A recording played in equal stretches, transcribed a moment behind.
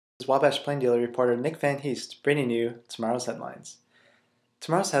Wabash Plain Dealer reporter Nick Van Heest bringing you tomorrow's headlines.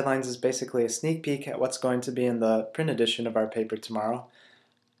 Tomorrow's headlines is basically a sneak peek at what's going to be in the print edition of our paper tomorrow.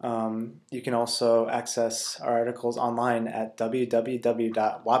 You can also access our articles online at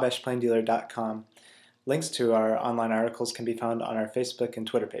www.wabashplaindealer.com. Links to our online articles can be found on our Facebook and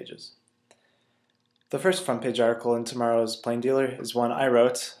Twitter pages. The first front page article in tomorrow's Plain Dealer is one I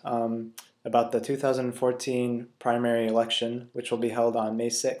wrote about the 2014 primary election, which will be held on May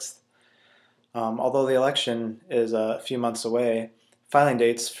 6th. Although the election is a few months away, filing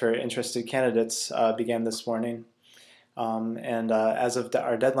dates for interested candidates began this morning. As of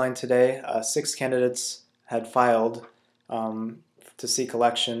our deadline today, 6 candidates had filed to seek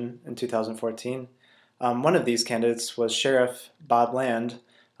election in 2014. One of these candidates was Sheriff Bob Land,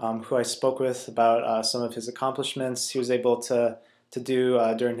 who I spoke with about some of his accomplishments he was able to do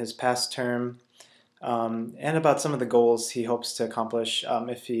during his past term, and about some of the goals he hopes to accomplish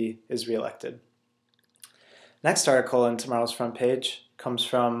if he is reelected. Next article in tomorrow's front page comes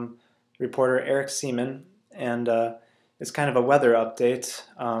from reporter Eric Seaman, and it's kind of a weather update.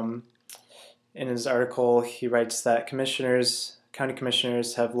 In his article, he writes that county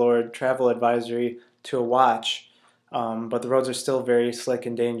commissioners have lowered travel advisory to a watch, but the roads are still very slick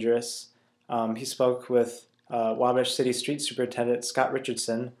and dangerous. He spoke with Wabash City Street Superintendent Scott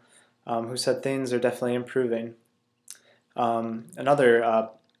Richardson, who said things are definitely improving. Another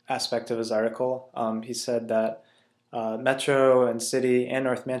aspect of his article, he said that Metro and City and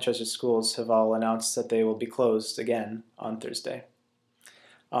North Manchester schools have all announced that they will be closed again on Thursday.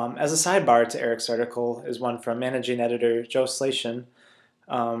 As a sidebar to Eric's article is one from managing editor Joe Slation,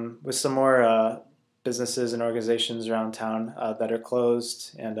 with some more businesses and organizations around town that are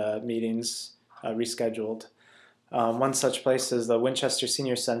closed and meetings rescheduled. One such place is the Winchester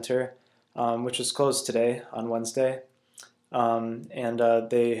Senior Center, which was closed today on Wednesday, and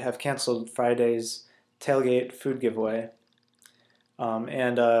they have canceled Friday's tailgate food giveaway.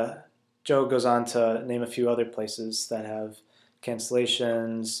 Joe goes on to name a few other places that have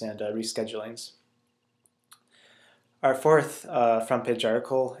cancellations and reschedulings. Our fourth front page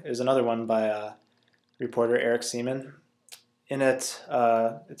article is another one by reporter Eric Seaman. In it,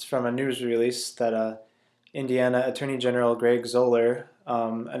 it's from a news release that Indiana Attorney General Greg Zoller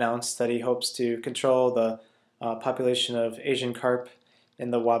announced that he hopes to control the population of Asian carp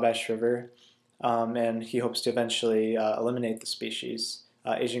in the Wabash River, and he hopes to eventually eliminate the species.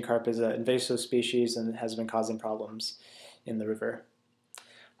 Asian carp is an invasive species and has been causing problems in the river.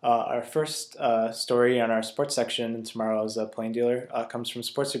 Our first story on our sports section in tomorrow's Plain Dealer comes from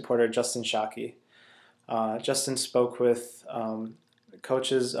sports reporter Justin Shockey. Justin spoke with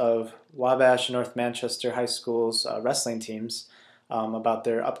coaches of Wabash and North Manchester High School's wrestling teams about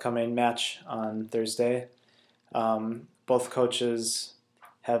their upcoming match on Thursday. Both coaches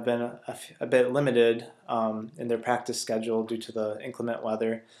have been a bit limited in their practice schedule due to the inclement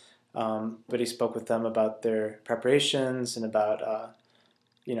weather, but he spoke with them about their preparations and about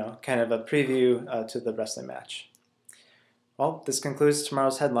kind of a preview to the wrestling match. Well, this concludes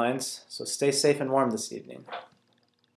tomorrow's headlines, so stay safe and warm this evening.